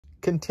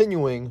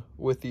Continuing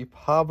with the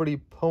Poverty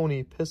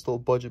Pony Pistol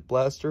Budget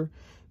Blaster.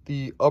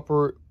 The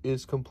upper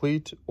is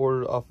complete,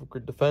 ordered off of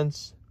Grid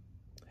Defense.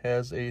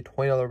 Has a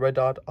 $20 red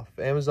dot off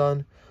of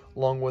Amazon,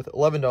 along with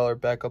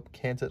 $11 backup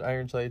canted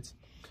iron sights.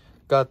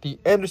 Got the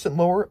Anderson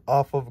lower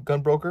off of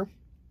Gunbroker.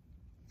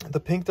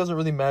 The pink doesn't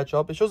really match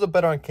up. It shows up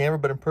better on camera,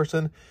 but in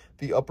person,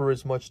 the upper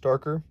is much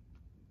darker.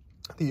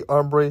 The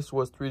arm brace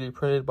was 3D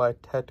printed by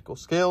Tactical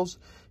Scales.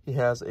 He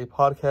has a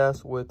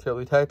podcast with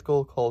Terribly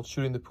Tactical called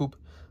Shooting the Poop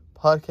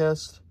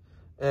Podcast.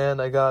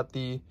 And I got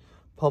the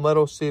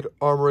Palmetto State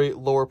Armory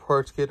lower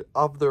parts kit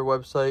off their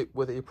website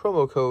with a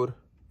promo code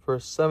for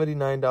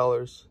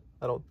 $79.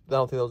 I don't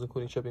think that was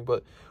including shipping,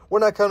 but we're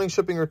not counting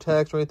shipping or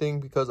tax or anything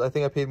because I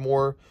think I paid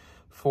more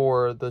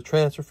for the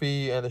transfer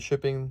fee and the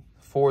shipping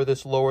for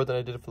this lower than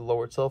I did for the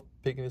lower itself,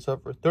 picking this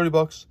up for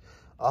 $30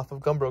 off of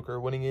Gunbroker,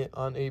 winning it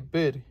on a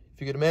bid. If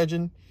you could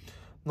imagine,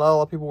 not a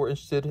lot of people were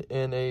interested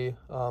in a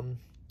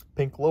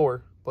pink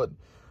lower, but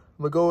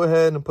I'm going to go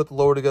ahead and put the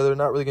lower together.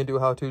 Not really going to do a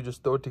how-to,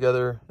 just throw it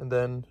together and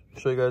then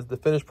show you guys the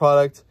finished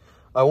product.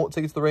 I won't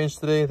take it to the range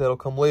today. That'll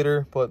come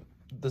later, but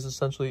this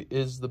essentially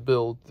is the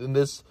build. And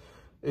this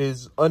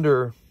is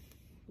under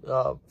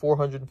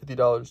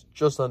 $450,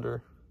 just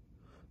under.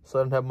 So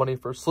I don't have money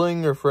for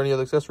sling or for any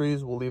other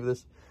accessories. We'll leave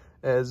this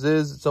as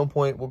is. At some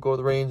point, we'll go to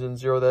the range and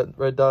zero that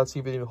red dot,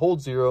 see if it even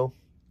holds zero,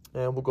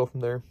 and we'll go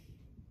from there.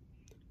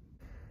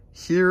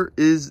 Here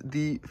is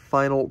the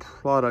final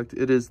product.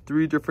 It is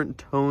 3 different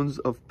tones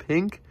of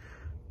pink,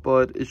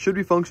 but it should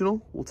be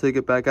functional. We'll take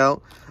it back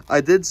out. I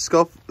did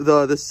scuff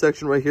this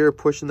section right here,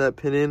 pushing that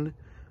pin in,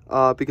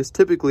 because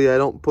typically I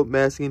don't put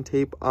masking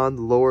tape on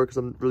the lower because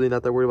I'm really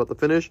not that worried about the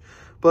finish.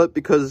 But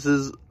because this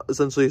is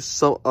essentially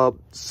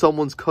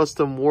someone's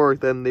custom work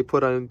that they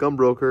put on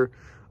Gunbroker,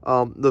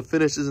 the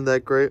finish isn't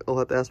that great. I'll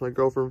have to ask my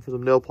girlfriend for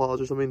some nail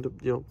polish or something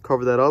to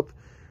cover that up.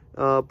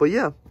 But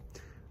yeah.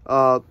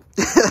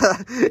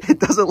 It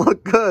doesn't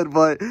look good,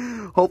 but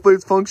hopefully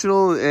it's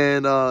functional,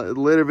 and in a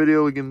later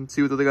video we can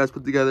see what the other guys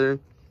put together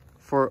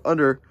for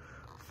under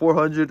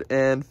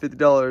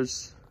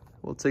 $450.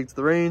 We'll take it to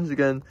the range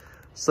again,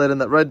 slide in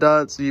that red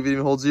dot, see if it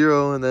even holds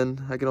zero, and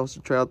then I can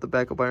also try out the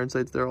backup iron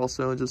sights there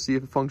also and just see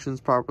if it functions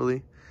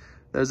properly.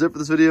 That is it for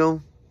this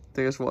video.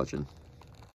 Thanks for watching.